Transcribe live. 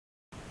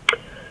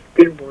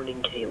Good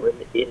morning,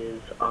 Caitlin. It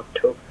is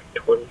October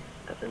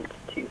 27th,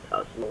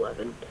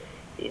 2011.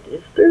 It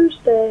is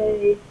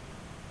Thursday.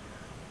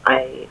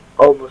 I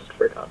almost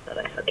forgot that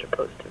I had to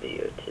post a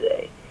video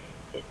today.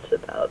 It's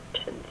about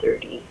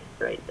 10:30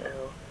 right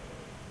now,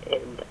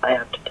 and I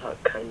have to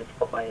talk kind of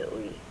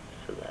quietly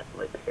so that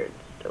my parents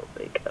don't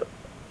wake up.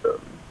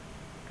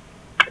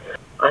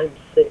 I'm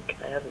sick.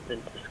 I haven't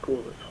been to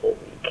school this whole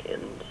week,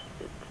 and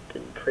it's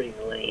been pretty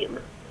lame.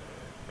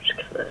 Just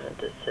kind of had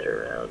to sit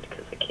around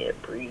because I can't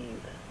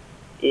breathe.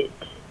 It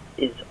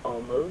is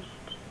almost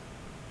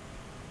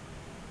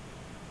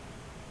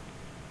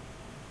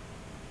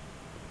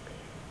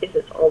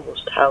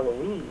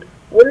Halloween.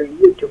 What are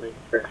you doing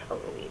for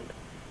Halloween?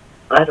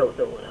 I don't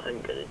know what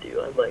I'm gonna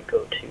do. I might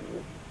go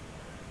to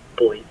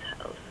Boy's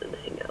house and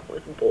hang out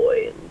with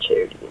Boy and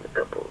Charity and a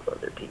couple of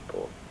other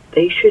people.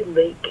 They should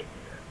make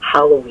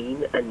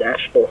Halloween a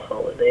national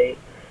holiday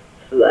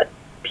so that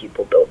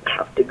people don't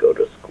have to go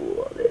to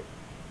school on it,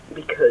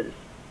 because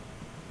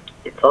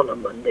it's on a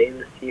Monday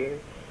this year,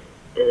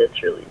 and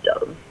it's really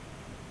dumb.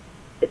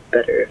 It's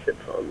better if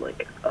it's on,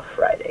 like, a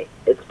Friday.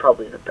 It's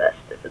probably the best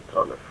if it's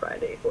on a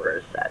Friday or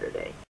a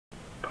Saturday.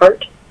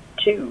 Part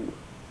 2.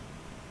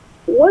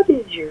 What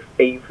is your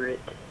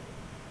favorite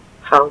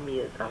Hayao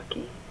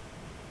Miyazaki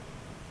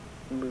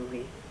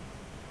movie?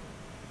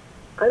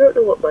 I don't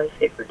know what my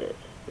favorite is.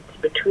 It's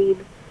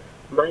between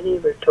My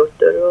Neighbor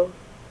Totoro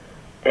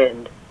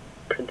and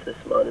Princess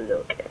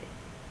Mononoke.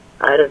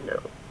 I don't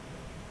know.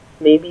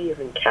 Maybe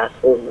even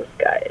Castle in the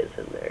Sky is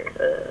in there.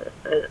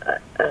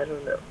 I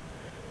don't know.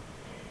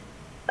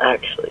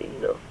 Actually,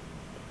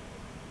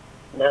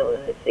 now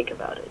that I think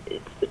about it,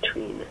 it's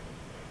between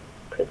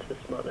Princess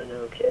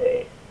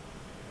Mononoke,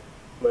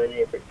 My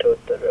Neighbor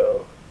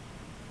Totoro,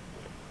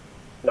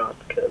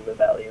 Nausicaä in the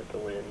Valley of the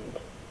Wind,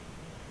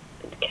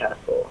 and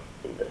Castle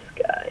in the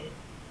Sky.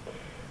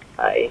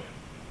 I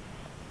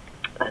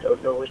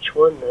don't know which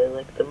one I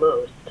like the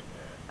most.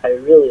 I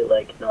really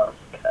like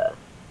Nausicaä,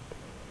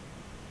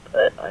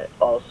 but I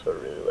also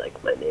really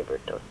like My Neighbor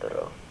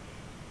Totoro.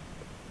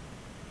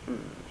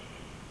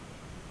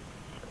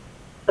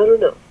 I don't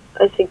know.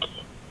 I think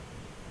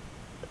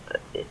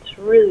it's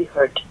really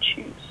hard to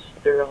choose.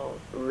 They're all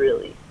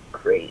really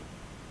great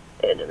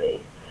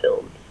anime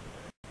films.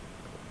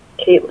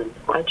 Caitlin,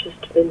 I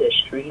just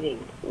finished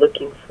reading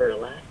Looking for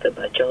Alaska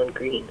by John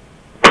Green.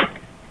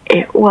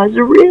 It was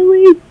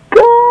really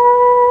good!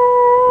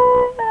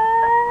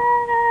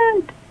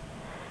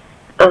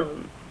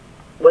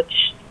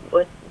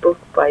 What book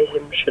by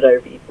him should I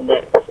read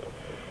next?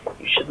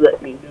 You should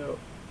let me know.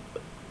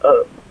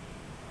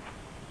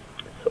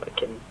 So I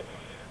can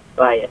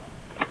buy it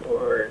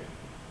or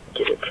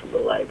get it from the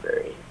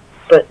library.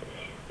 But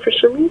for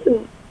some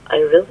reason, I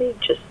really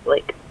just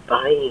like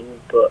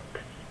buying books,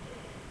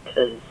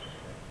 because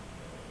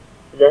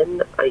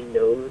then I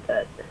know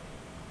that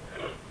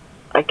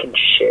I can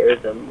share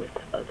them with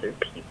other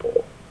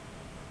people,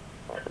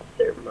 because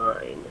they're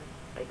mine.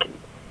 I can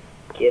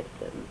give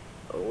them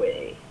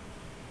away.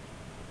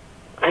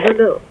 I don't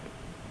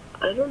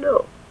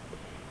know.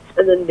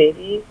 And then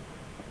maybe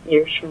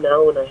years from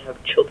now, when I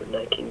have children,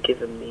 I can give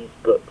them these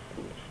books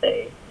and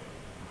say,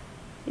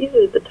 these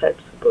are the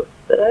types of books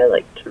that I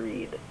liked to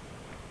read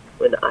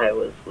when I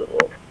was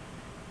little.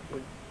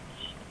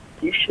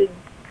 You should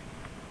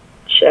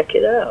check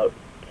it out.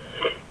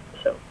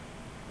 So,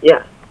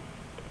 yeah.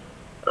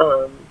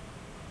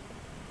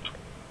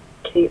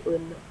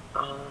 Caitlin,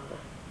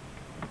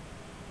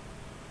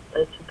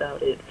 that's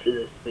about it for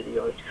this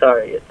video. I'm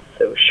sorry it's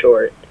so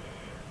short.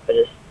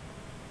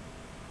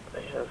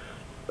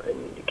 I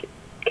need to get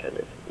kind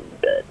of in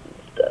bed and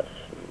stuff.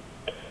 And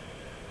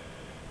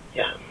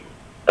yeah.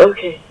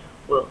 Okay,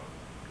 well,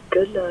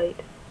 good night.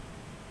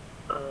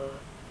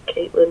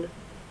 Caitlin,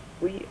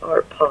 we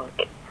are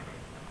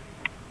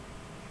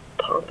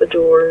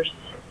Pompadours,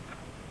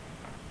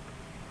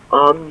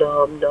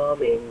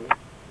 nom-nomming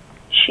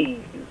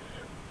cheese.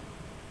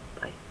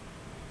 Bye.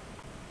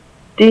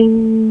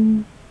 Ding!